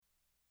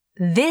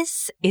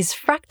This is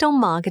Fractal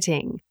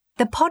Marketing,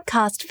 the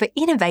podcast for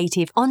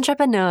innovative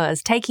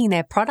entrepreneurs taking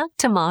their product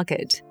to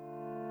market.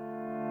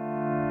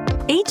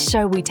 Each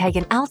show we take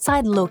an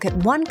outside look at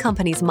one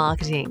company's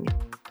marketing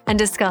and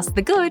discuss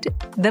the good,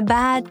 the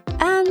bad,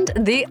 and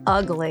the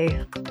ugly.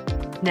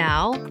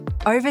 Now,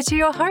 over to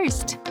your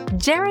host,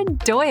 Jared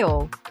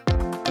Doyle.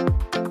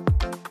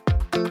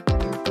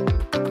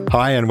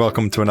 Hi, and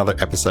welcome to another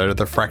episode of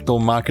the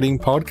Fractal Marketing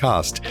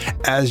Podcast.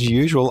 As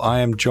usual,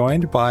 I am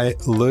joined by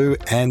Lou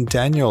and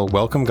Daniel.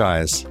 Welcome,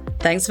 guys.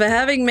 Thanks for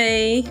having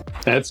me.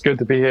 It's good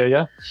to be here,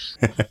 yeah.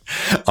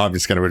 I'm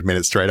just going to admit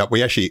it straight up.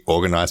 We actually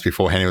organised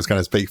beforehand who was going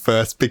to speak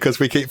first because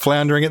we keep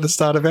floundering at the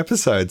start of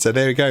episodes. So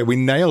there we go. We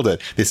nailed it.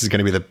 This is going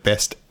to be the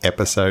best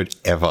episode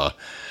ever.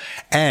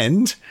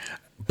 And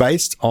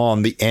based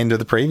on the end of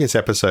the previous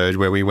episode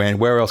where we went,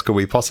 where else could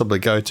we possibly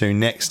go to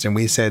next? And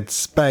we said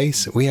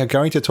space. We are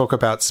going to talk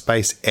about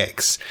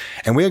SpaceX.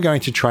 And we are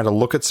going to try to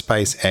look at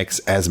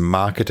SpaceX as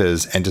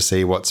marketers and to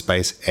see what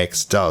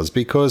SpaceX does.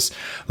 Because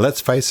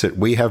let's face it,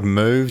 we have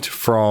moved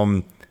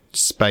from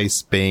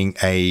space being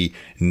a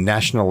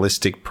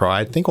nationalistic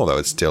pride thing, although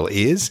it still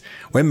is.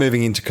 We're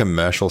moving into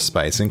commercial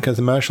space, and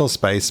commercial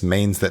space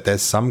means that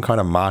there's some kind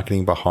of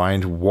marketing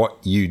behind what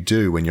you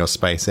do when you're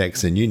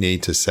SpaceX, and you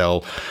need to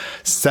sell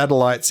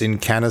satellites in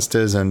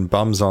canisters and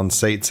bums on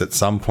seats at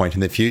some point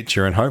in the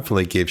future and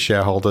hopefully give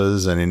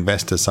shareholders and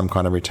investors some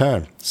kind of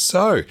return.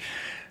 So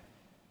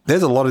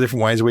there's a lot of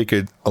different ways we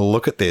could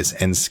look at this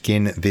and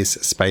skin this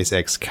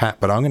SpaceX cat,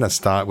 but I'm going to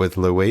start with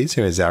Louise,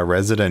 who is our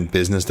resident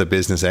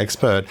business-to-business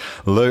expert.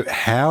 Lou,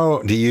 how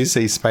do you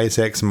see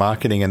SpaceX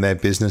marketing and their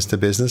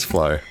business-to-business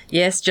flow?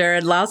 Yes,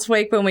 Jared. Last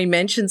week when we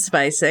mentioned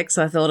SpaceX,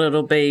 I thought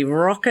it'll be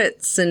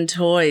rockets and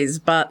toys,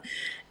 but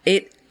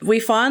we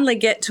finally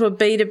get to a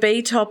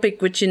B2B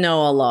topic, which you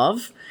know I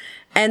love.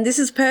 And this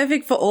is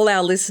perfect for all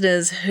our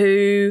listeners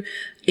who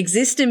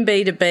exist in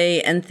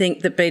B2B and think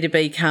that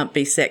B2B can't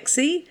be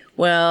sexy.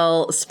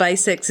 Well,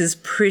 SpaceX is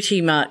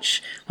pretty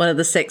much one of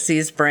the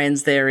sexiest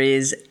brands there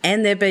is,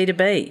 and they're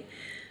B2B.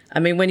 I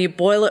mean, when you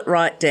boil it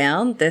right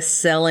down, they're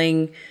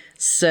selling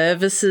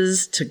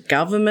services to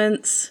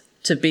governments,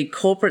 to big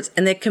corporates,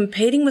 and they're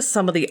competing with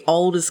some of the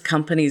oldest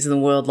companies in the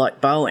world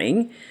like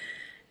Boeing.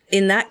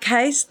 In that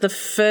case, the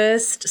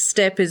first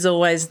step is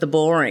always the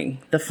boring,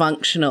 the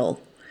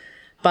functional.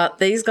 But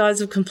these guys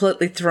have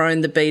completely thrown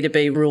the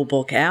B2B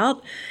rulebook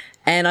out,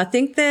 and I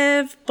think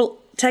they've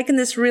taken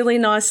this really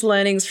nice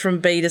learnings from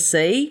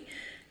B2C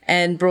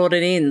and brought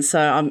it in.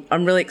 So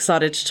I'm really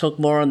excited to talk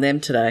more on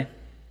them today.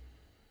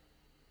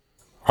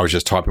 I was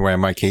just typing away on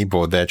my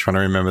keyboard there, trying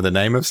to remember the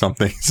name of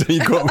something. So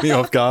you caught me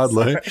off guard,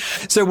 Lou.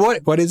 So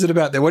what is it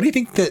about that? What do you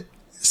think that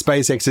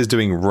SpaceX is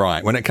doing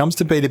right? When it comes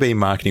to B2B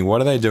marketing,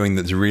 what are they doing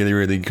that's really,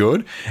 really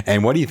good?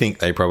 And what do you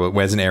think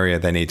where's an area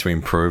they need to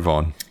improve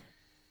on?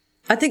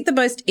 I think the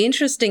most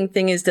interesting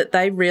thing is that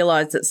they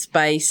realize that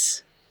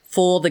space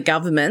for the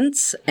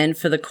governments and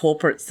for the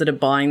corporates that are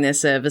buying their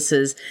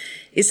services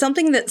is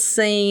something that's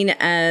seen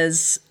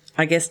as,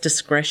 I guess,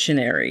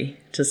 discretionary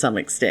to some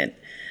extent.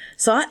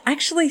 So I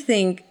actually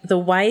think the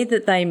way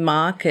that they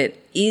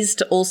market is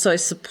to also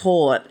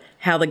support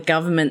how the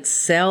government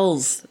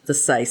sells the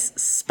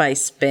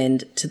space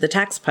spend to the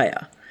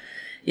taxpayer.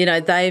 You know,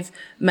 they've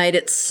made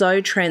it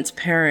so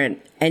transparent,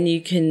 and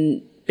you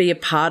can be a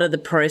part of the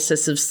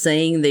process of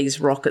seeing these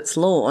rockets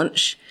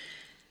launch,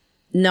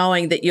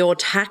 knowing that your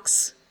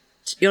taxes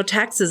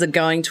are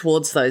going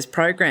towards those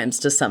programs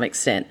to some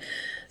extent.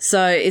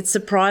 So it's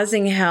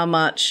surprising how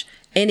much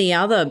any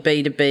other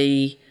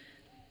B2B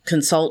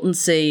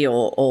consultancy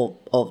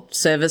or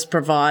service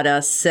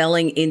provider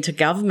selling into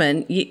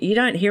government, you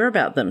don't hear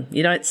about them.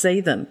 You don't see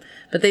them.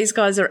 But these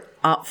guys are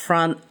out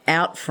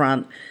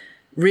front,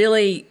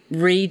 really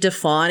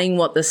redefining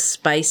what the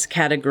space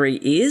category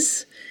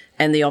is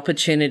and the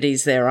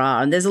opportunities there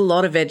are. And there's a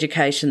lot of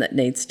education that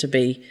needs to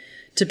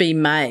be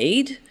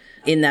made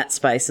in that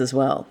space as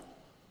well.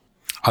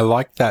 I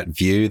like that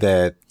view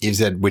there,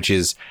 which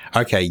is,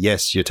 okay,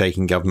 yes, you're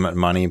taking government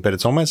money, but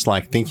it's almost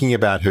like thinking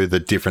about who the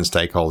different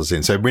stakeholders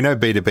in. So we know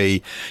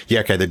B2B,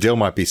 the deal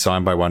might be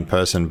signed by one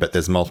person, but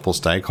there's multiple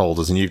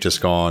stakeholders, and you've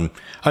just gone,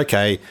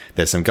 okay,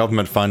 there's some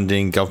government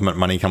funding, government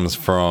money comes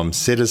from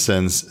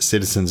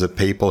citizens are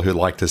people who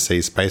like to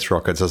see space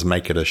rockets as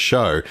make it a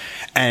show.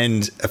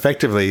 And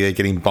effectively they're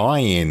getting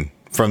buy-in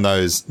from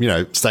those,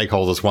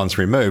 stakeholders once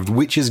removed,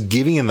 which is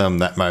giving them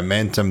that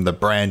momentum, the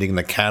branding,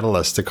 the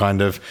catalyst to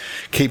kind of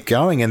keep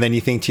going. And then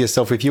you think to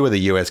yourself, if you were the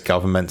US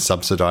government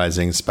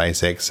subsidizing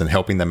SpaceX and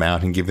helping them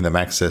out and giving them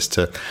access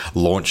to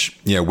launch,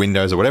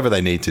 windows or whatever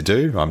they need to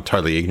do, I'm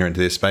totally ignorant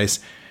to this space,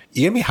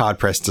 you're going to be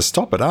hard-pressed to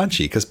stop it, aren't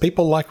you? Because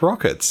people like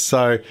rockets.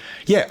 So,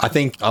 yeah, I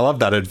think I love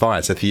that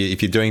advice. If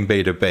you're doing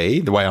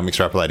B2B, the way I'm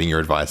extrapolating your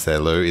advice there,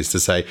 Lou, is to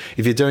say,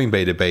 if you're doing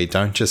B2B,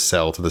 don't just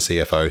sell to the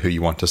CFO who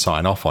you want to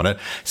sign off on it.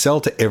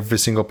 Sell to every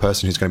single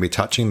person who's going to be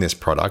touching this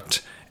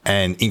product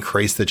and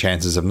increase the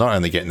chances of not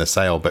only getting the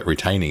sale, but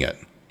retaining it.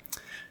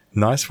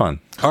 Nice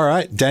one. All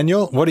right,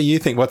 Daniel, what do you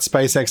think? What's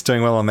SpaceX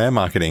doing well on their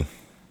marketing?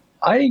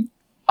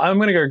 I'm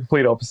going to go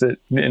complete opposite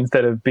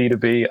instead of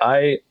B2B.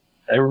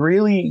 I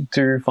really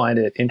do find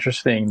it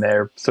interesting,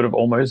 their sort of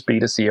almost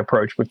B2C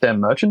approach with their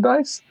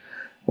merchandise.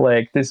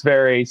 Like this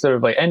very sort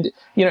of like, and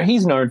you know,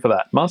 he's known for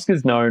that. Musk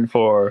is known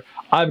for,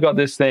 I've got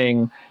this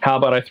thing, how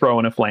about I throw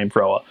in a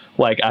flamethrower,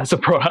 like as a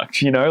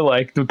product, you know,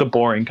 like the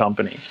boring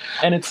company.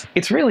 And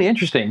it's really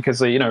interesting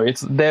because, you know,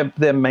 it's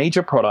their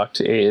major product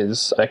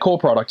is, their core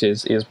product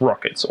is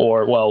rockets,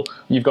 or, well,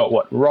 you've got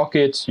what,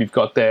 rockets, you've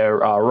got their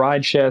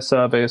rideshare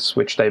service,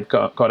 which they've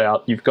got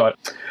out, you've got,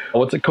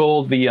 what's it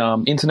called, the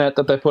internet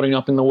that they're putting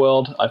up in the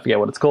world, I forget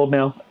what it's called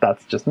now,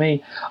 that's just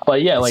me,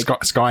 but yeah, like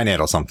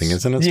Skynet or something,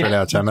 isn't it? Straight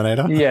out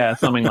Terminator. Yeah,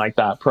 something like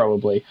that,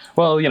 probably.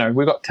 Well, you know,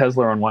 we've got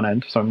Tesla on one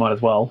end, so we might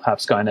as well have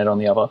Skynet on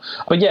the other.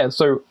 But yeah,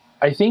 so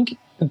I think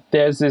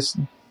there's this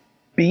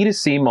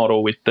B2C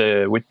model with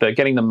the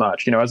getting the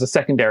merch, you know, as a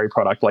secondary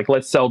product. Like,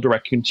 let's sell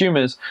direct to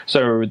consumers,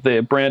 so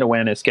the brand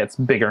awareness gets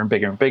bigger and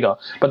bigger and bigger.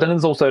 But then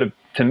there's also,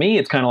 to me,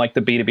 it's kind of like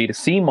the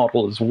B2B2C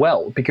model as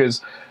well,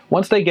 because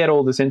once they get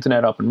all this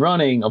internet up and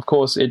running, of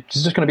course,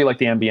 it's just going to be like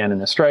the NBN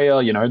in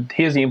Australia. You know,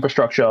 here's the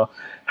infrastructure.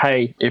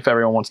 Hey, if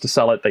everyone wants to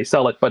sell it, they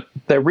sell it. But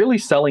they're really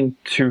selling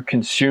to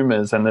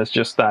consumers, and there's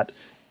just that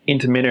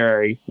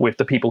intermediary with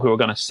the people who are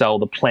going to sell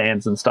the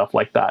plans and stuff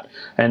like that.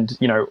 And,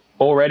 you know,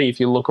 already if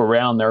you look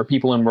around, there are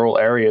people in rural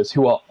areas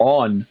who are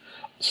on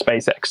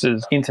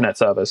SpaceX's internet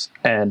service,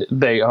 and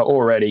they are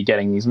already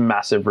getting these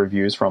massive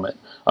reviews from it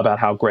about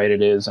how great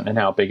it is and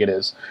how big it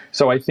is.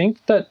 So I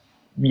think that,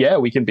 yeah,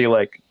 we can be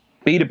like,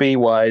 B2B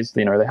wise,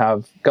 you know, they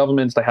have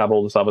governments, they have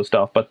all this other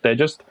stuff, but they're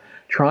just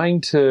trying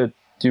to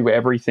do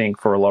everything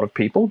for a lot of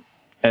people,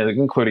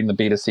 including the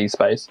B2C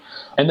space.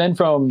 And then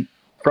from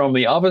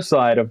the other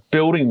side of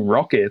building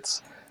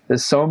rockets,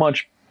 there's so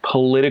much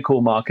political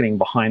marketing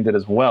behind it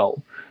as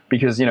well.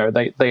 Because, you know,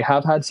 they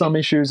have had some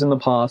issues in the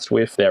past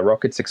with their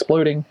rockets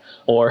exploding,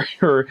 or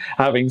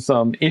having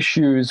some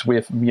issues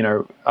with, you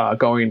know,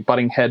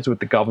 butting heads with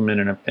the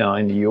government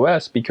in the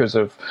US because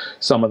of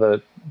some of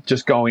the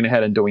just going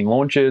ahead and doing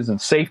launches and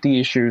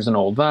safety issues and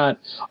all that.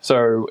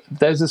 So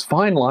there's this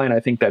fine line I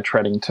think they're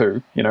treading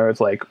too. You know,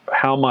 it's like,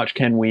 how much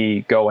can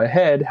we go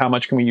ahead? How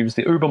much can we use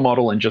the Uber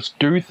model and just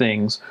do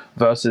things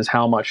versus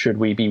how much should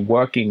we be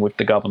working with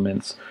the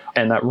governments?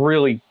 And that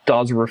really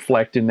does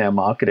reflect in their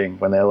marketing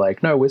when they're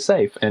like, no, we're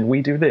safe and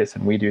we do this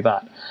and we do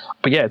that.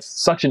 But yeah, it's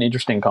such an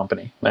interesting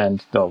company.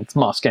 And well, it's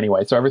Musk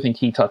anyway, so everything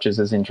he touches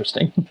is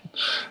interesting.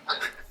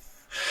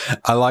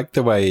 I like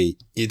the way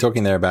you're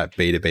talking there about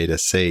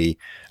B2B2C,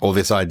 or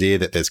this idea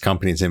that there's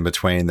companies in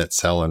between that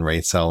sell and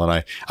resell. And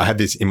I had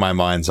this in my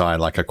mind's eye,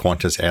 like a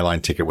Qantas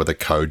airline ticket with a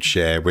code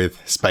share with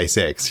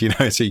SpaceX, you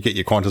know, so you get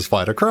your Qantas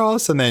flight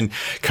across and then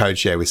code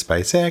share with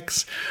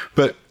SpaceX.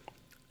 But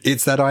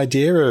it's that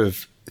idea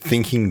of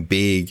thinking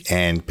big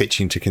and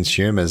pitching to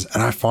consumers.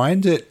 And I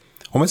find it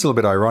almost a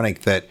little bit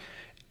ironic that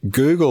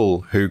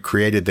Google, who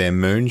created their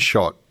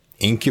Moonshot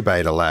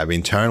incubator lab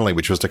internally,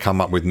 which was to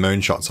come up with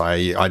moonshots,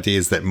 i.e.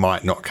 ideas that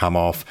might not come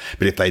off,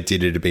 but if they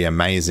did, it'd be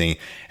amazing.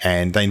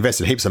 And they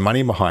invested heaps of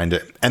money behind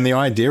it. And the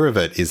idea of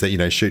it is that, you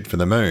know, shoot for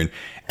the moon.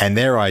 And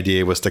their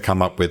idea was to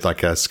come up with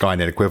like a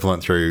Skynet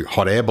equivalent through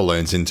hot air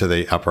balloons into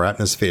the upper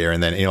atmosphere.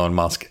 And then Elon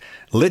Musk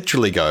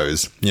literally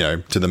goes, you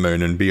know, to the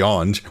moon and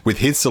beyond with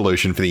his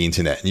solution for the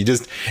internet. And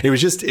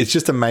it's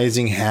just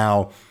amazing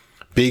how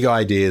big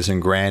ideas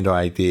and grand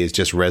ideas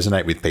just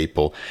resonate with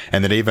people.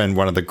 And that even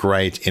one of the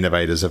great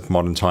innovators of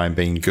modern time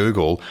being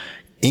Google,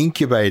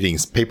 incubating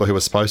people who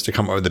were supposed to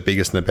come up with the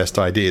biggest and the best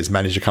ideas,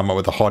 managed to come up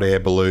with a hot air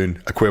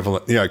balloon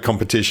equivalent, you know,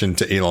 competition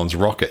to Elon's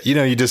rocket. You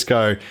know, you just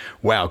go,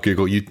 wow,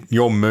 Google,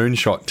 your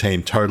moonshot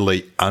team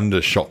totally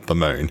undershot the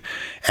moon.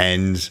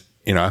 And,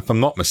 you know, if I'm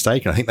not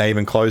mistaken, I think they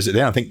even closed it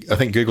down. I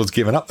think Google's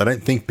given up. They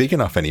don't think big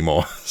enough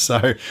anymore.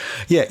 So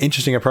yeah,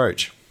 interesting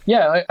approach.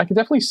 Yeah, I can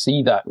definitely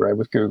see that, right,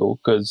 with Google,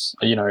 because,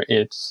 you know,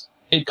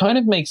 it kind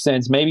of makes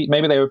sense. Maybe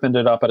they opened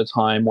it up at a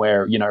time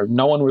where, you know,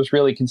 no one was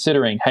really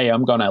considering, hey,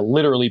 I'm going to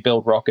literally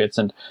build rockets,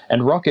 and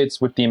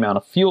rockets with the amount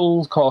of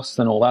fuel costs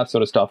and all that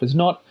sort of stuff is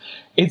not.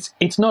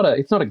 It's not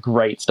a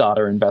great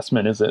starter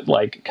investment, is it?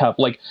 Like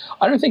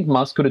I don't think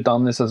Musk could have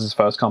done this as his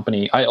first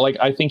company.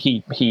 I think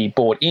he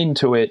bought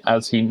into it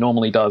as he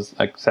normally does,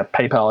 except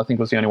PayPal I think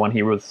was the only one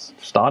he was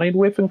starting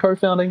with and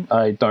co-founding.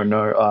 I don't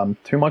know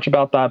too much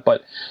about that,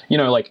 but you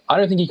know, like I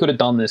don't think he could have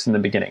done this in the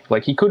beginning.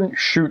 Like he couldn't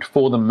shoot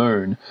for the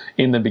moon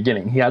in the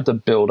beginning. He had to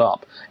build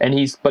up, and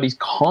he's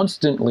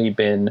constantly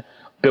been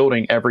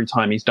building every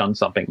time he's done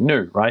something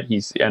new, right?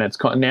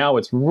 Now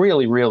it's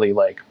really, really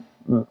like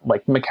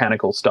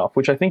mechanical stuff,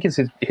 which I think is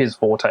his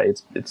forte.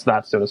 It's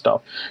that sort of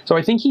stuff. So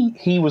I think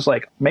he was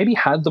like, maybe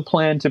had the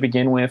plan to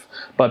begin with,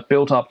 but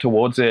built up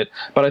towards it.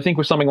 But I think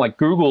with something like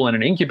Google and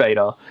an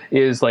incubator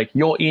is like,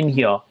 you're in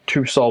here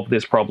to solve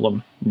this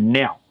problem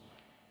now,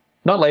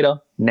 not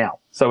later, now.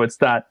 So it's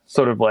that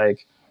sort of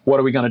like, what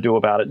are we going to do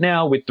about it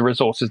now with the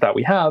resources that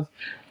we have?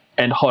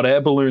 And hot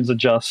air balloons are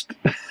just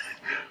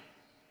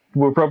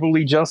were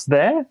probably just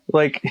there.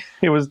 Like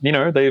it was, you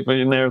know,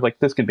 they're like,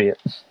 this could be it.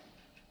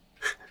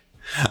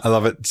 I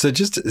love it. So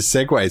just a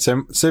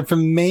segue. So for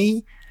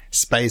me,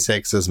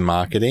 SpaceX's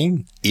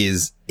marketing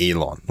is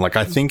Elon. Like,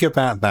 I think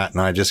about that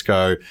and I just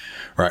go,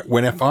 right,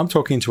 if I'm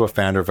talking to a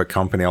founder of a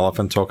company, I'll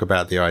often talk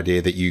about the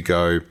idea that you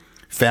go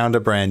founder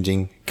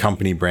branding,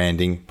 company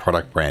branding,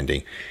 product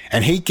branding.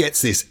 And he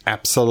gets this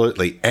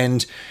absolutely.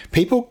 And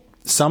people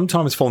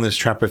sometimes fall in this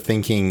trap of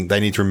thinking they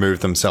need to remove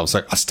themselves.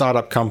 Like a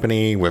startup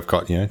company, we've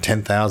got,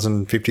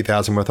 10,000,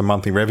 50,000 worth of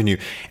monthly revenue,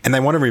 and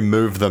they want to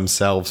remove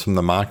themselves from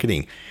the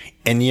marketing.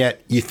 And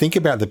yet you think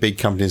about the big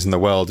companies in the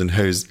world and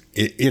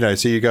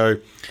so you go,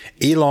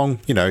 Elon,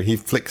 he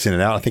flicks in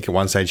and out. I think at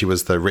one stage he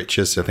was the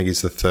richest. I think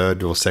he's the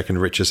third or second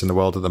richest in the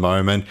world at the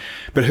moment.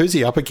 But who's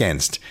he up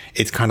against?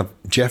 It's kind of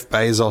Jeff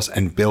Bezos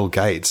and Bill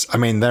Gates. I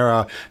mean,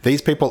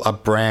 these people are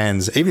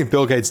brands. Even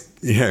Bill Gates,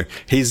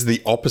 he's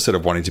the opposite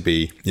of wanting to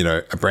be,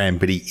 a brand,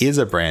 but he is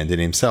a brand in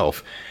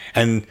himself.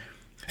 And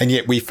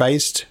yet we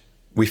face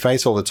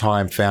all the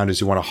time founders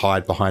who want to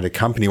hide behind a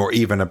company or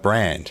even a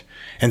brand.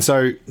 And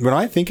so when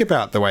I think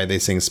about the way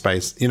these things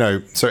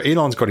so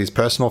Elon's got his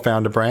personal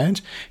founder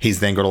brand. He's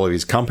then got all of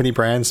his company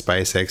brands,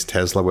 SpaceX,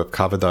 Tesla, we've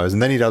covered those.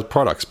 And then he does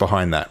products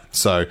behind that.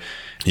 So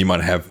you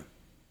might have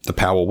the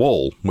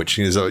Powerwall, which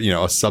is a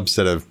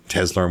subset of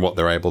Tesla and what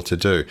they're able to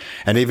do.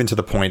 And even to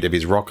the point of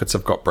his rockets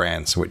have got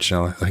brands, which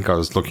I think I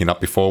was looking up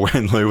before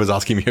when Lou was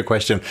asking me a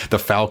question, the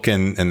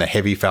Falcon and the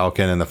Heavy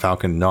Falcon and the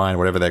Falcon 9,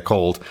 whatever they're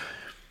called.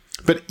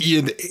 But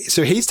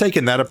so he's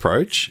taken that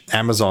approach.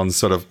 Amazon's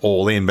sort of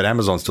all in, but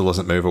Amazon still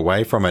doesn't move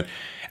away from it.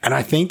 And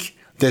I think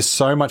there's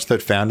so much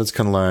that founders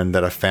can learn,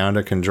 that a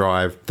founder can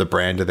drive the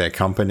brand of their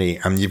company.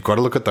 And you've got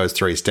to look at those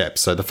 3 steps.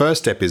 So the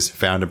first step is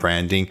founder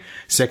branding.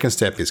 Second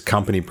step is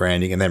company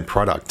branding, and then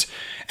product.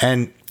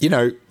 And,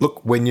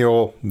 look, when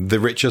you're the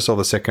richest or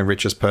the second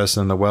richest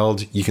person in the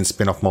world, you can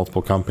spin off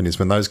multiple companies.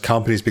 When those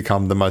companies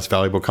become the most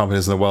valuable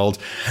companies in the world,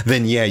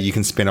 then you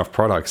can spin off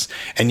products.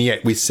 And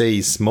yet we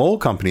see small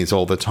companies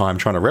all the time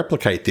trying to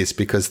replicate this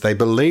because they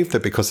believe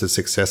that because it's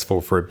successful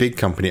for a big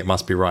company, it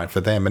must be right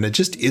for them. And it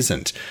just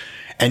isn't.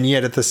 And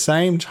yet at the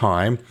same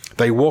time,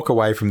 they walk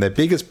away from their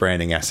biggest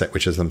branding asset,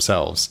 which is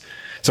themselves.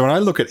 So when I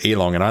look at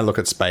Elon and I look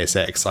at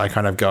SpaceX, I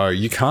kind of go,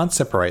 you can't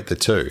separate the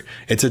two.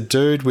 It's a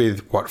dude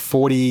with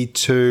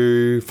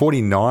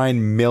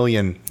 49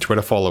 million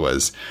Twitter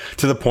followers,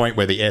 to the point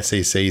where the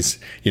SEC's,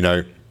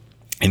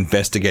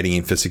 investigating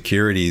him for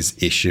securities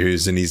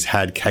issues, and he's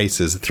had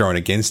cases thrown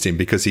against him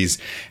because he's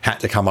had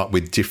to come up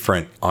with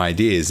different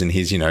ideas, and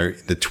he's,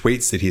 the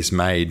tweets that he's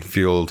made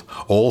fueled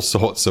all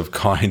sorts of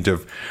kind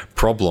of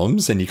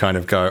problems, and you kind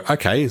of go,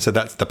 okay, so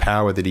that's the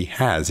power that he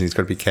has, and he's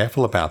got to be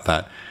careful about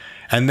that.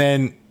 And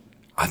then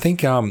I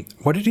think,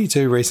 what did he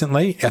do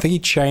recently? I think he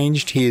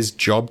changed his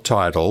job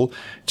title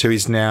to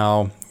his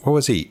now, what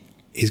was he?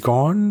 He's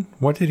gone.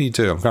 What did he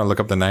do? I'm going to look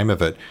up the name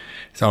of it.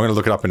 So I'm going to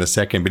look it up in a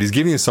second, but he's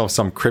giving himself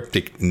some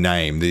cryptic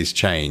name that he's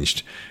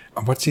changed.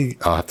 I'll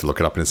have to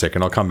look it up in a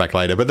second. I'll come back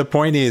later. But the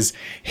point is,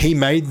 he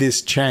made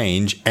this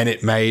change and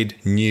it made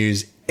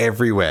news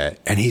everywhere.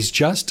 And he's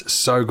just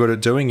so good at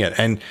doing it.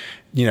 And,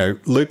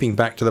 looping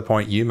back to the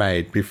point you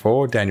made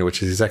before, Daniel,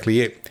 which is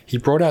exactly it. He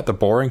brought out the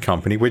Boring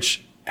Company,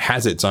 which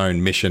has its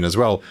own mission as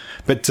well,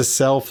 but to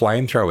sell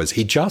flamethrowers.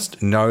 He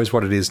just knows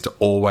what it is to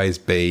always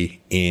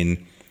be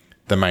in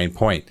the main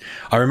point.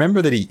 I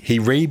remember that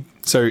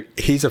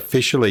he's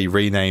officially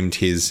renamed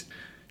his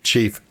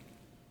chief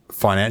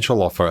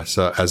financial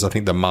officer as, I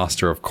think, the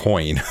master of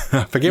coin.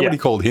 I forget what he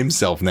called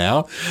himself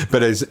now,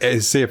 but as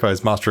CFO,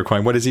 as master of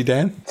coin, what is he,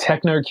 Dan?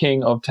 Techno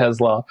king of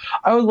Tesla.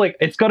 I was like,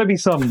 it's got to be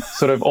some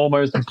sort of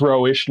almost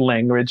bro-ish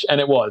language, and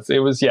it was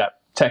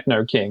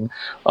Techno king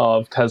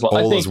of Tesla.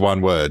 All is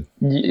one word.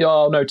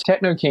 No,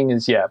 Techno king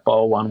is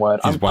all one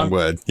word. Is one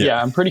word.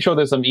 Yeah, I'm pretty sure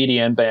there's some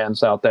EDM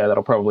bands out there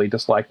that'll probably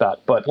dislike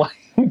that, but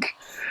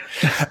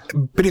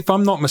But if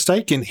I'm not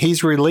mistaken,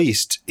 he's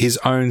released his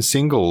own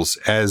singles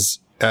as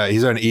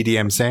his own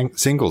EDM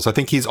singles. I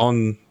think he's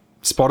on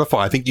Spotify.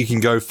 I think you can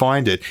go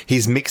find it.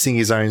 He's mixing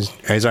his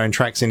own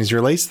tracks and he's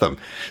released them.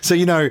 So,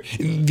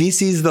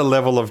 this is the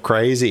level of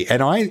crazy.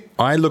 And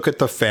I look at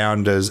the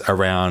founders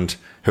around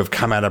who have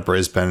come out of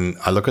Brisbane.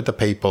 I look at the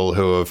people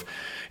who have,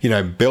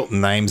 built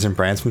names and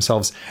brands for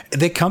themselves.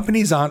 Their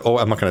companies aren't,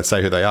 or I'm not going to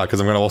say who they are, because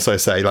I'm going to also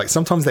say,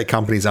 sometimes their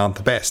companies aren't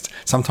the best.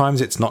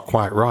 Sometimes it's not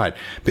quite right.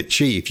 But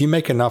if you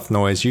make enough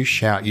noise, you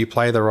shout, you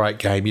play the right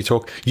game, you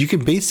talk, you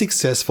can be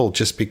successful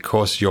just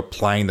because you're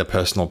playing the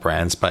personal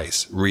brand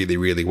space really,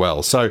 really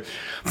well. So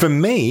for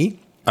me,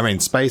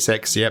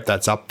 SpaceX,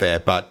 that's up there.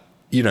 But,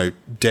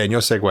 Dan, your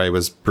segue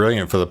was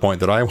brilliant for the point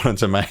that I wanted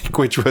to make,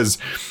 which was,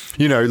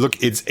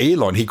 look, it's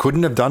Elon. He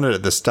couldn't have done it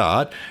at the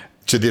start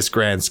to this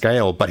grand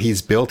scale, but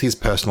he's built his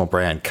personal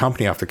brand,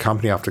 company after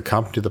company after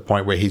company, to the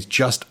point where he's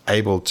just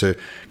able to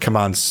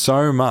command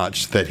so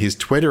much that his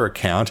Twitter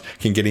account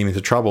can get him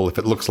into trouble if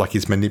it looks like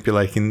he's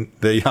manipulating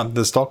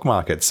the stock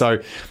market. So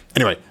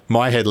anyway,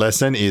 my head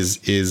lesson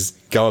is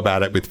go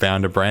about it with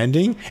founder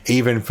branding,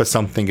 even for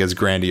something as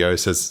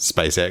grandiose as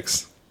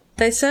SpaceX.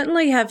 They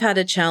certainly have had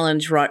a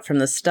challenge right from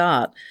the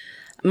start.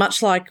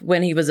 Much like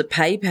when he was at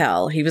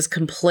PayPal, he was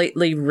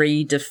completely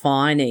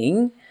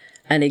redefining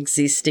an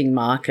existing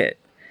market.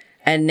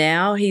 And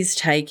now he's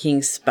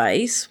taking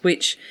space,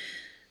 which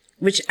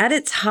at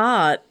its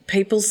heart,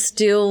 people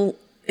still,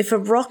 if a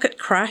rocket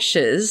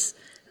crashes,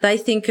 they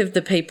think of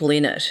the people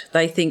in it.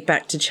 They think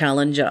back to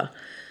Challenger.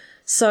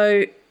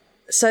 So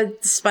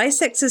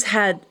SpaceX has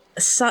had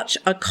such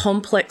a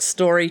complex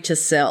story to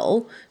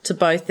sell to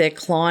both their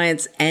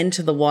clients and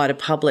to the wider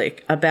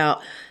public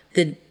about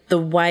the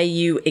way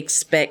you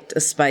expect a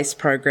space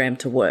program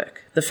to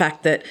work. The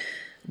fact that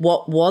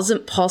what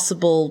wasn't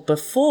possible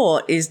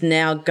before is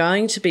now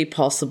going to be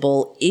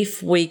possible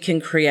if we can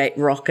create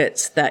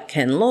rockets that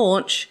can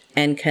launch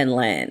and can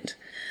land.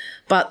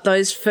 But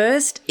those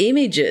first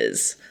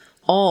images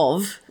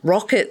of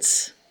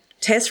rockets,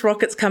 test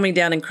rockets coming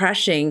down and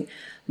crashing,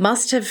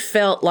 must have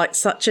felt like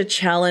such a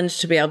challenge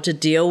to be able to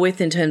deal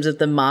with in terms of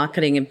the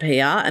marketing and PR.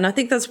 And I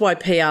think that's why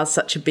PR is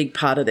such a big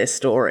part of their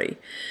story.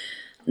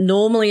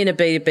 Normally in a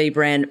B2B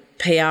brand,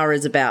 PR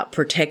is about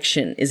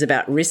protection, is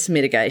about risk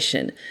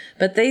mitigation.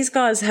 But these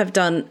guys have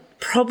done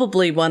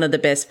probably one of the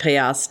best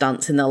PR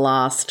stunts in the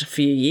last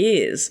few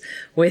years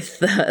with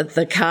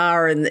the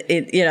car and,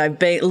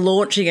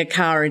 launching a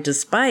car into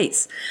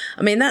space.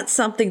 I mean, that's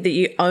something that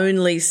you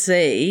only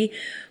see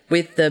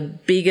with the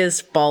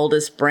biggest,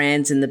 boldest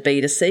brands in the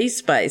B2C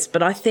space.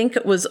 But I think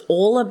it was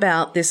all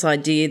about this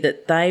idea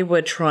that they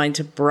were trying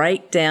to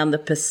break down the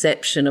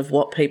perception of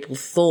what people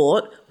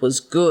thought was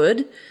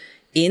good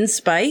in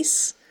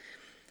space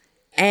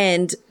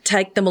and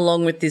take them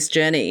along with this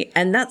journey.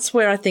 And that's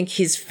where I think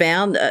his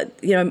founder,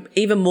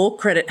 even more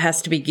credit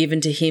has to be given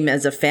to him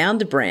as a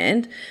founder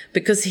brand,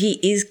 because he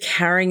is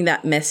carrying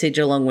that message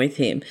along with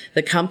him.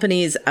 The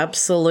company is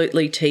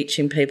absolutely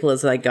teaching people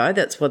as they go.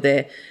 That's what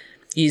they're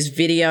use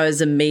video as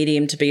a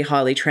medium to be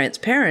highly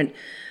transparent.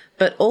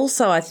 But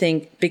also I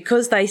think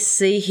because they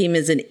see him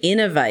as an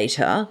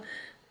innovator,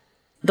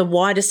 the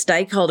wider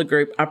stakeholder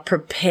group are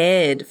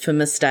prepared for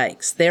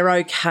mistakes. They're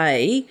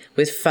okay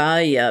with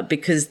failure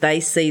because they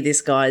see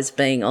this guy as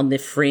being on the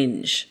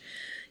fringe,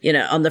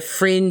 on the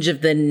fringe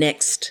of the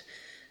next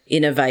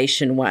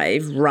innovation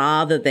wave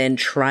rather than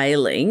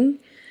trailing.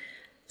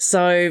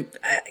 So,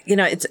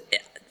 it's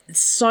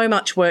so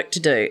much work to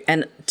do.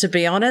 And to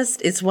be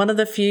honest, it's one of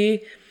the few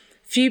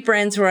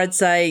brands where I'd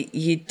say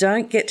you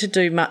don't get to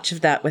do much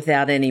of that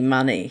without any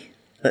money.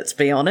 Let's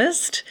be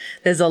honest.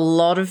 There's a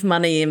lot of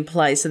money in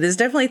play. So there's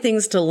definitely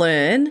things to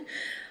learn,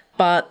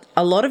 but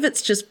a lot of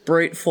it's just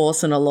brute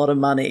force and a lot of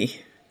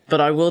money.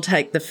 But I will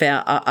take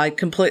I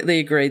completely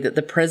agree that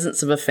the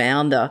presence of a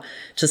founder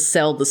to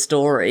sell the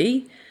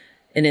story,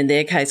 and in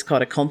their case,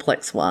 quite a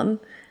complex one,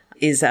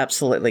 is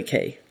absolutely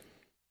key.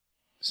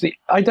 See,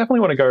 I definitely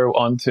want to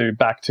go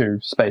back to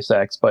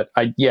SpaceX, but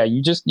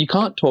you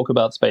can't talk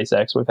about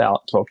SpaceX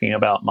without talking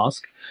about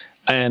Musk.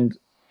 And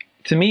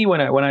to me,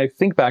 when I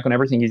think back on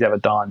everything he's ever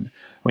done,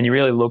 when you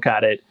really look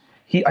at it,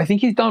 I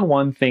think he's done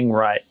one thing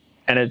right.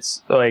 And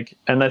it's like,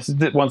 and this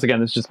once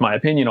again, this is just my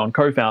opinion on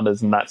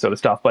co-founders and that sort of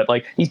stuff, but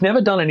like he's never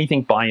done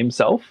anything by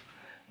himself.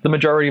 The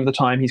majority of the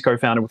time he's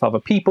co-founded with other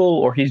people,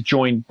 or he's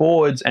joined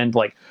boards and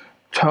like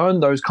turn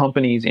those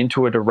companies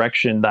into a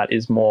direction that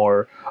is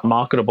more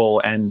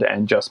marketable and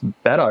just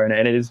better. And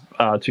it is,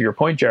 to your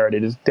point, Jared,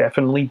 it is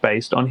definitely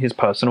based on his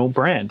personal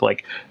brand.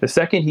 Like the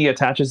second he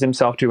attaches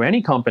himself to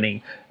any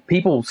company,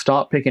 people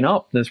start picking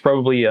up. There's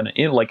probably a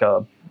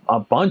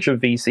bunch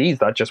of VCs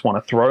that just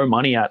want to throw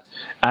money at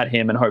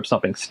him and hope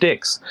something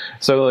sticks.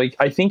 So like,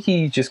 I think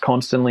he just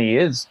constantly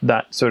is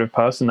that sort of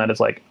person that is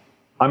like,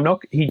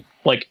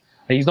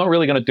 he's not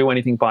really going to do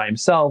anything by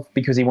himself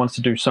because he wants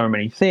to do so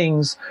many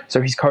things.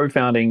 So he's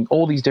co-founding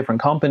all these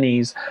different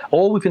companies,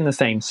 all within the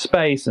same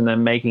space, and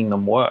then making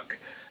them work.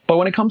 But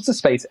when it comes to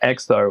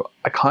SpaceX, though,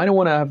 I kind of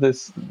want to have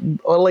this,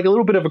 like a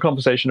little bit of a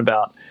conversation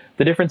about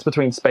the difference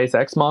between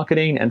SpaceX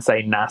marketing and,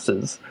 say,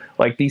 NASA's.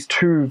 Like these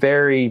two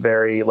very,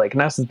 very, like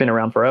NASA's been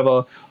around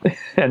forever,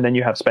 and then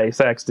you have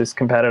SpaceX, this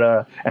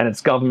competitor, and it's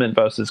government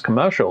versus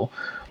commercial.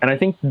 And I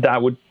think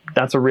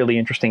that's a really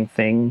interesting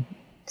thing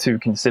to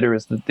consider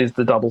is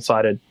the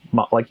double-sided,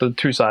 like the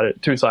two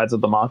sides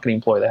of the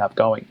marketing ploy they have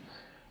going.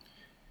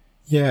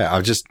 Yeah,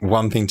 I've just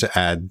one thing to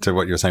add to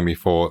what you were saying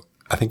before.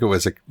 I think it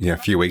was a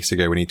few weeks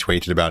ago when he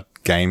tweeted about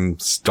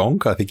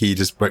GameStonk. I think he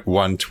just put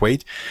one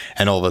tweet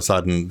and all of a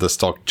sudden the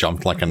stock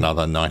jumped like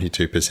another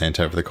 92%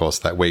 over the course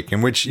of that week,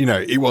 in which,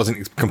 it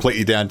wasn't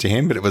completely down to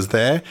him, but it was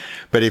there.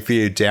 But if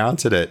you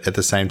doubted it, at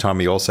the same time,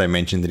 he also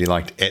mentioned that he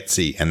liked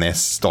Etsy and their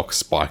stock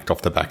spiked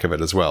off the back of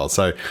it as well.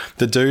 So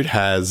the dude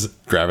has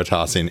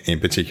gravitas in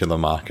particular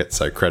markets,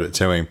 so credit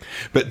to him.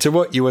 But to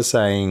what you were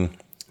saying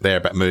there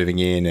about moving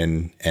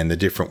in and the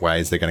different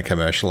ways they're going to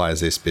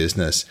commercialize this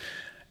business,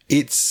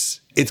 it's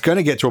going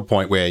to get to a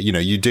point where,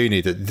 you do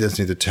need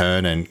to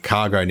turn, and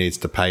cargo needs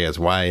to pay its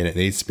way, and it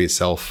needs to be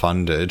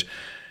self-funded.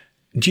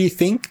 Do you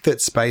think that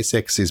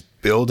SpaceX is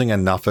building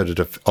enough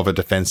of a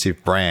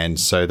defensive brand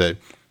so that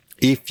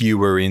if you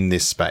were in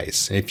this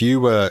space, if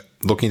you were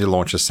looking to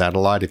launch a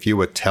satellite, if you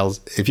were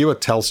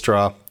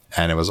Telstra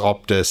and it was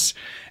Optus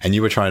and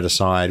you were trying to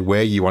decide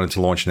where you wanted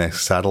to launch your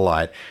next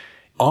satellite,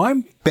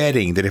 I'm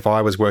betting that if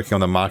I was working on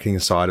the marketing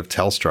side of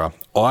Telstra,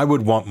 I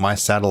would want my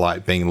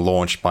satellite being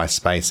launched by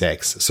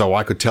SpaceX so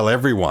I could tell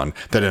everyone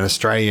that an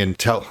Australian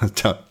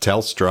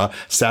Telstra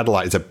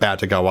satellite is about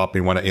to go up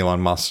in one of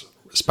Elon Musk's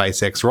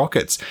SpaceX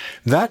rockets.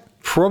 That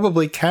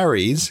probably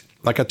carries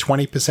like a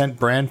 20%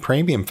 brand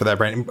premium for that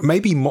brand.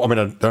 Maybe more. I mean,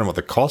 I don't know what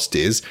the cost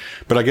is,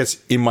 but I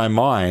guess in my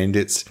mind,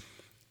 it's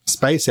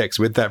SpaceX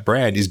with that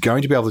brand is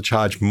going to be able to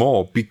charge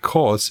more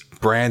because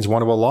brands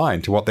want to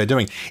align to what they're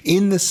doing.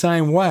 In the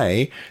same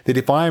way that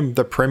if I'm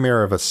the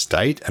premier of a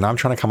state and I'm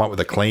trying to come up with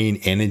a clean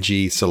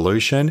energy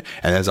solution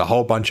and there's a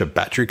whole bunch of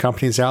battery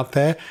companies out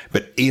there,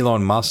 but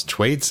Elon Musk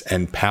tweets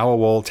and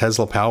Powerwall,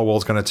 Tesla Powerwall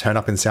is going to turn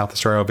up in South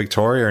Australia or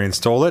Victoria and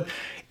install it,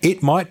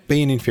 it might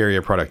be an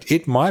inferior product.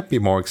 It might be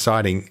more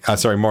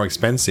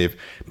expensive,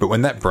 but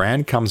when that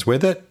brand comes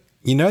with it,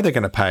 you know they're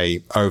going to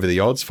pay over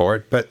the odds for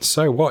it, but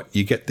so what?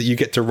 You get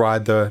to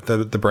ride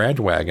the brand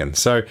wagon.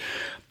 So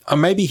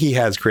maybe he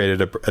has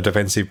created a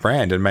defensive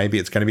brand, and maybe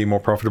it's going to be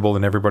more profitable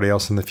than everybody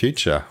else in the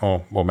future.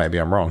 Or maybe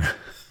I'm wrong.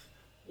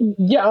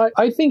 Yeah,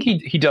 I think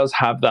he does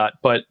have that.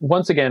 But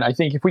once again, I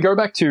think if we go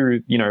back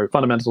to,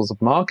 fundamentals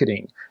of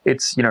marketing,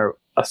 it's,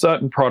 a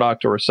certain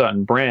product or a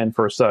certain brand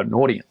for a certain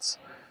audience.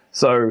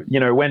 So,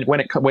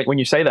 when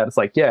you say that, it's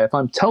like, yeah, if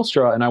I'm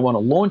Telstra and I want to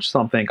launch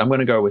something, I'm going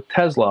to go with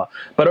Tesla,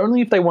 but only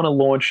if they want to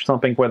launch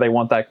something where they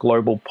want that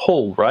global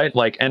pull, right?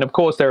 Like, and of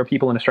course, there are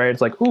people in Australia, it's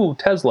like, ooh,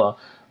 Tesla.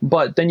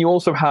 But then you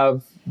also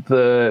have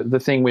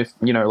the thing with,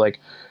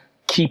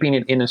 keeping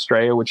it in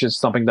Australia, which is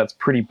something that's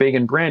pretty big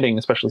in branding,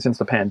 especially since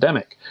the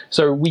pandemic.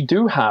 So we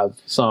do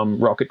have some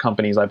rocket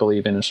companies, I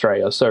believe, in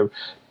Australia. So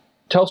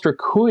Telstra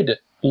could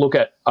look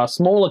at a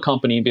smaller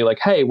company and be like,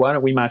 hey, why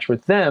don't we match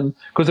with them?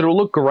 Because it'll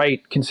look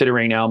great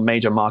considering our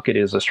major market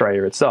is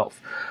Australia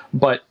itself.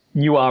 But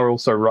you are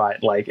also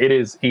right. Like, it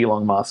is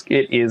Elon Musk,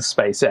 it is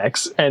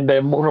SpaceX, and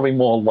they're probably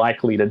more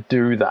likely to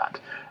do that.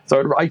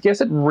 So I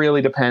guess it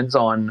really depends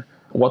on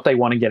what they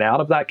want to get out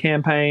of that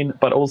campaign,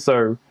 but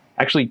also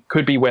actually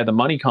could be where the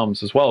money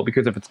comes as well.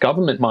 Because if it's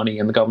government money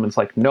and the government's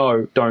like,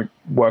 no, don't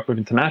work with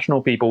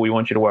international people, we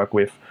want you to work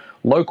with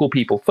local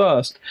people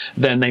first,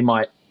 then they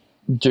might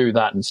do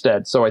that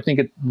instead. So I think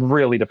it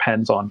really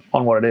depends on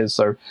what it is.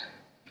 So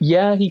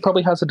yeah, he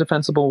probably has a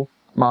defensible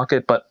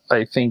market, but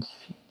I think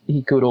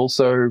he could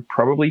also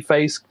probably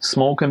face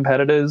small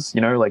competitors.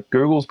 Like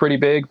Google's pretty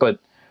big, but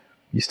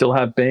you still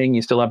have Bing,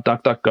 you still have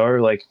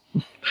DuckDuckGo. Like,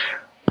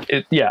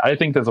 I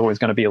think there's always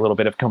going to be a little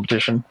bit of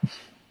competition.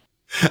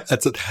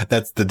 That's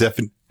the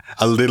definite.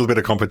 A little bit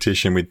of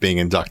competition with Bing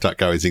and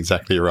DuckDuckGo is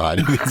exactly right.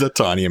 It's a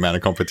tiny amount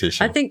of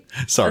competition. I think.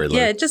 Sorry, Lou.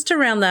 Yeah, just to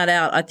round that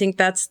out, I think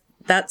that's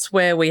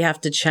where we have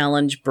to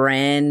challenge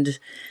brand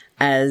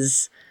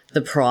as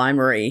the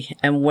primary,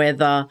 and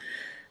whether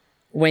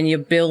when you're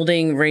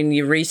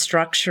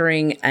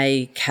restructuring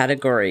a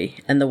category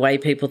and the way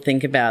people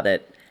think about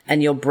it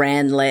and you're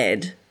brand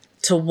led,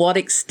 to what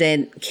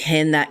extent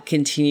can that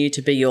continue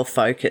to be your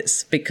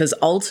focus? Because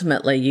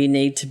ultimately you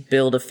need to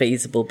build a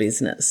feasible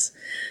business.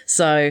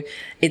 So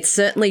it's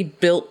certainly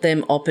built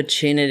them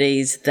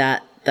opportunities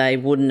that they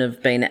wouldn't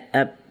have been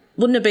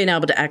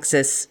able to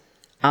access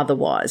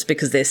otherwise,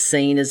 because they're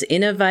seen as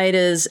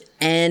innovators,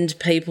 and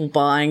people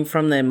buying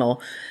from them or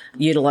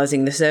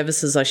utilising the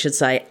services, I should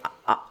say,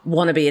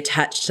 want to be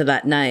attached to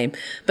that name.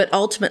 But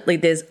ultimately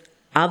there's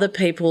other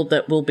people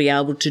that will be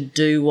able to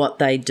do what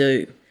they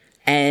do.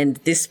 And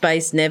this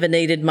space never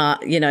needed,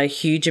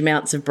 huge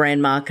amounts of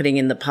brand marketing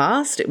in the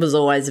past. It was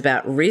always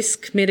about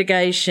risk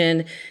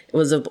mitigation. It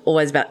was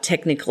always about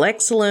technical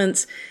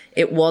excellence.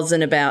 It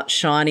wasn't about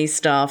shiny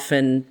stuff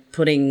and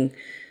putting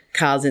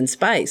cars in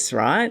space,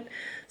 right?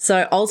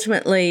 So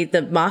ultimately,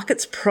 the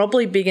market's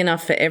probably big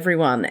enough for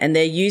everyone, and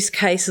their use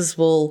cases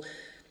will,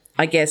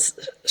 I guess,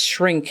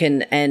 shrink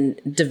and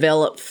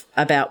develop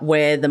about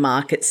where the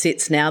market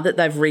sits now that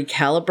they've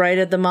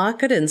recalibrated the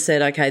market and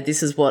said, okay,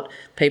 this is what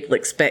people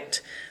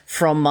expect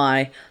from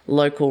my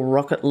local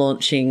rocket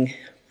launching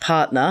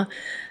partner.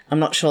 I'm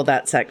not sure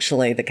that's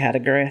actually the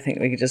category. I think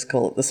we could just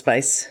call it the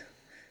space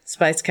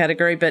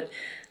category. But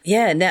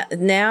yeah,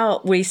 now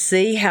we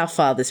see how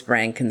far this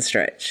brand can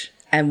stretch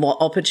and what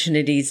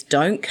opportunities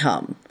don't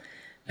come,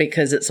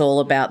 because it's all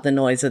about the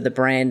noise of the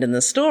brand and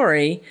the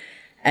story,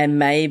 and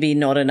maybe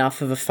not enough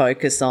of a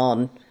focus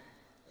on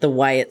the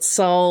way it's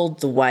sold,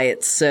 the way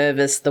it's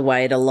serviced, the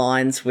way it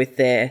aligns with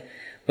their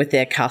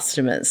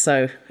customers.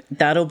 So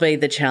that'll be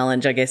the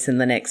challenge, I guess, in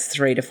the next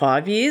 3 to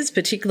 5 years,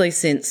 particularly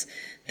since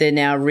they're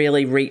now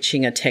really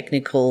reaching a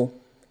technical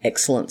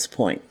excellence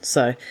point.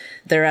 So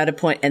they're at a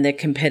point and their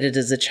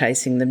competitors are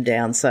chasing them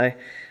down. So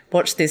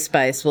watch this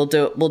space. We'll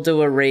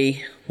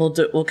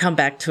come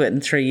back to it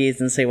in 3 years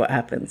and see what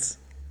happens.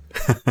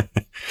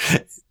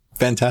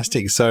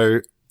 Fantastic. So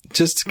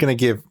just going to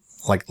give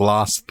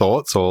last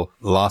thoughts or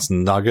last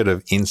nugget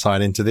of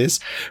insight into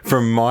this.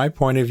 From my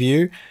point of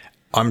view,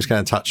 I'm just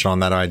going to touch on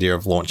that idea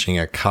of launching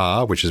a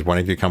car, which is one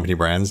of your company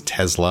brands,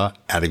 Tesla,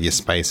 out of your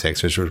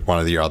SpaceX, which was one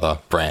of your other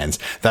brands.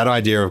 That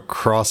idea of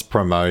cross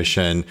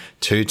promotion,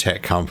 two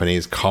tech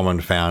companies, common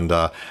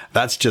founder,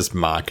 that's just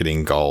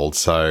marketing gold.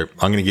 So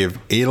I'm going to give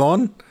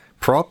Elon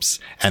props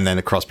and then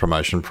a cross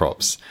promotion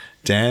props.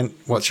 Dan,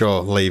 what's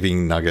your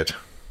leaving nugget?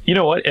 You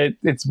know what?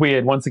 It's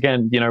weird. Once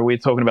again, we're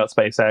talking about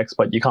SpaceX,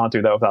 but you can't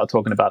do that without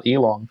talking about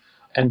Elon.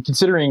 And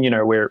considering,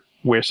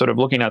 we're sort of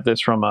looking at this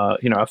from a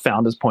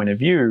founder's point of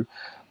view,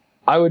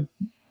 I would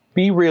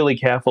be really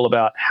careful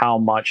about how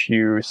much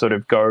you sort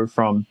of go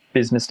from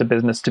business to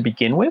business to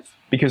begin with,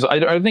 because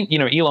I think,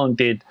 Elon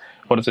did,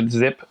 what is it,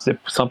 Zip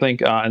something,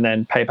 and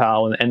then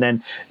PayPal, and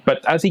then,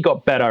 but as he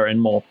got better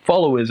and more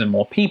followers and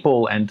more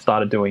people and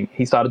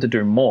he started to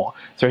do more.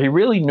 So he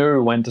really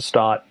knew when to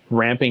start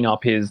ramping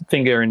up his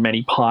finger in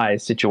many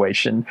pies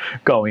situation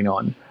going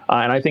on.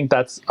 And I think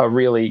that's a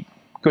really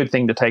good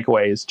thing to take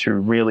away, is to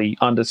really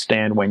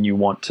understand when you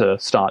want to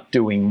start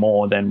doing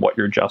more than what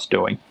you're just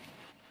doing.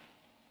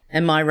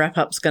 And my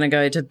wrap-up's going to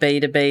go to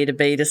B2B to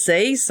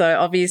B2C. So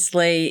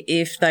obviously,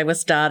 if they were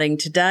starting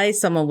today,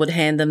 someone would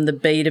hand them the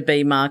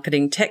B2B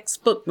marketing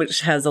textbook,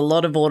 which has a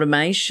lot of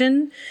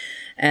automation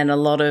and a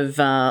lot of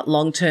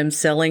long-term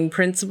selling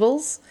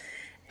principles.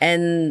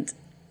 And,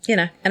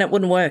 and it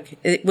wouldn't work.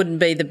 It wouldn't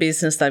be the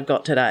business they've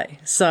got today.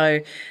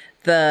 So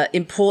the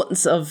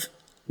importance of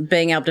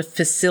being able to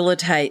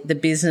facilitate the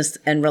business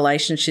and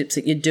relationships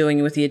that you're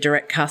doing with your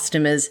direct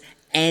customers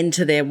and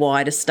to their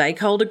wider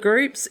stakeholder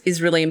groups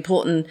is really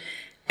important.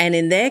 And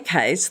in their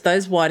case,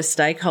 those wider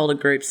stakeholder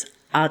groups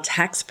are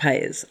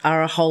taxpayers,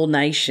 are a whole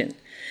nation.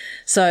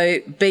 So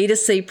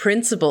B2C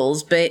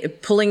principles,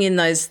 pulling in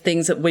those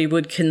things that we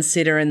would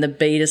consider in the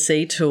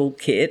B2C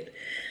toolkit,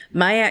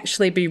 may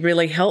actually be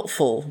really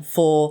helpful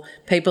for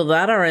people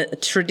that are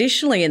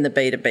traditionally in the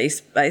B2B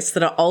space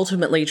that are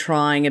ultimately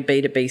trying a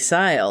B2B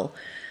sale,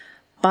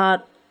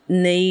 but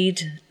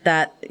need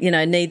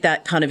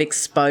that kind of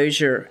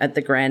exposure at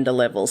the grander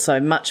level. So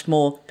much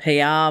more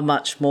PR,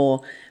 much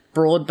more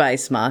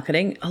broad-based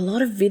marketing, a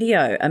lot of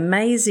video,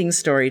 amazing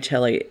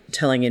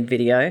storytelling in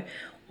video,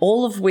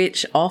 all of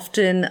which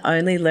often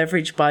only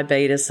leveraged by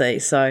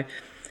B2C. So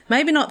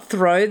maybe not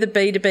throw the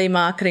B2B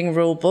marketing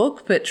rule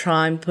book, but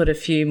try and put a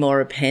few more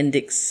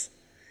appendices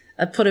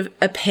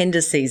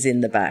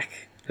in the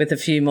back with a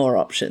few more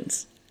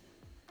options.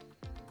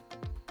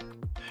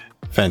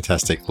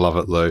 Fantastic. Love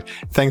it, Lou.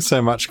 Thanks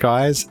so much,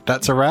 guys.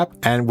 That's a wrap,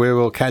 and we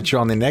will catch you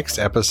on the next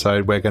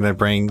episode. We're going to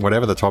bring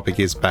whatever the topic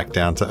is back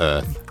down to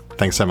earth.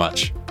 Thanks so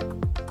much.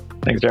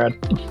 Thanks,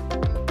 Jared.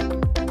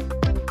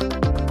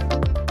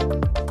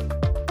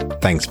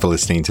 Thanks for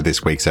listening to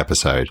this week's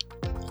episode.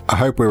 I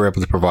hope we were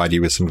able to provide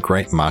you with some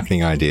great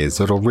marketing ideas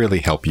that'll really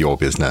help your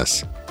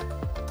business.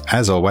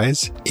 As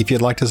always, if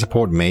you'd like to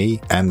support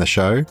me and the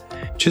show,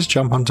 just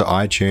jump onto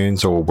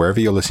iTunes or wherever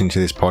you're listening to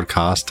this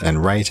podcast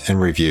and rate and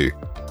review.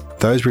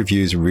 Those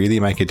reviews really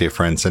make a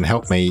difference and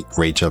help me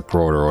reach a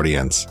broader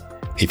audience.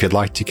 If you'd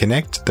like to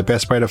connect, the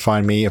best way to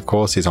find me, of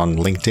course, is on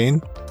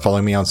LinkedIn,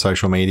 follow me on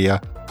social media,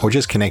 or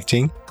just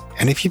connecting.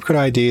 And if you've got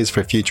ideas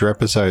for future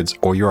episodes,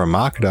 or you're a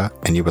marketer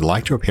and you would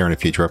like to appear in a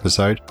future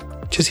episode,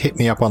 just hit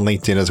me up on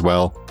LinkedIn as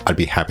well. I'd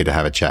be happy to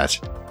have a chat.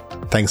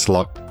 Thanks a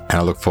lot, and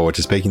I look forward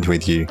to speaking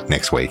with you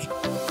next week.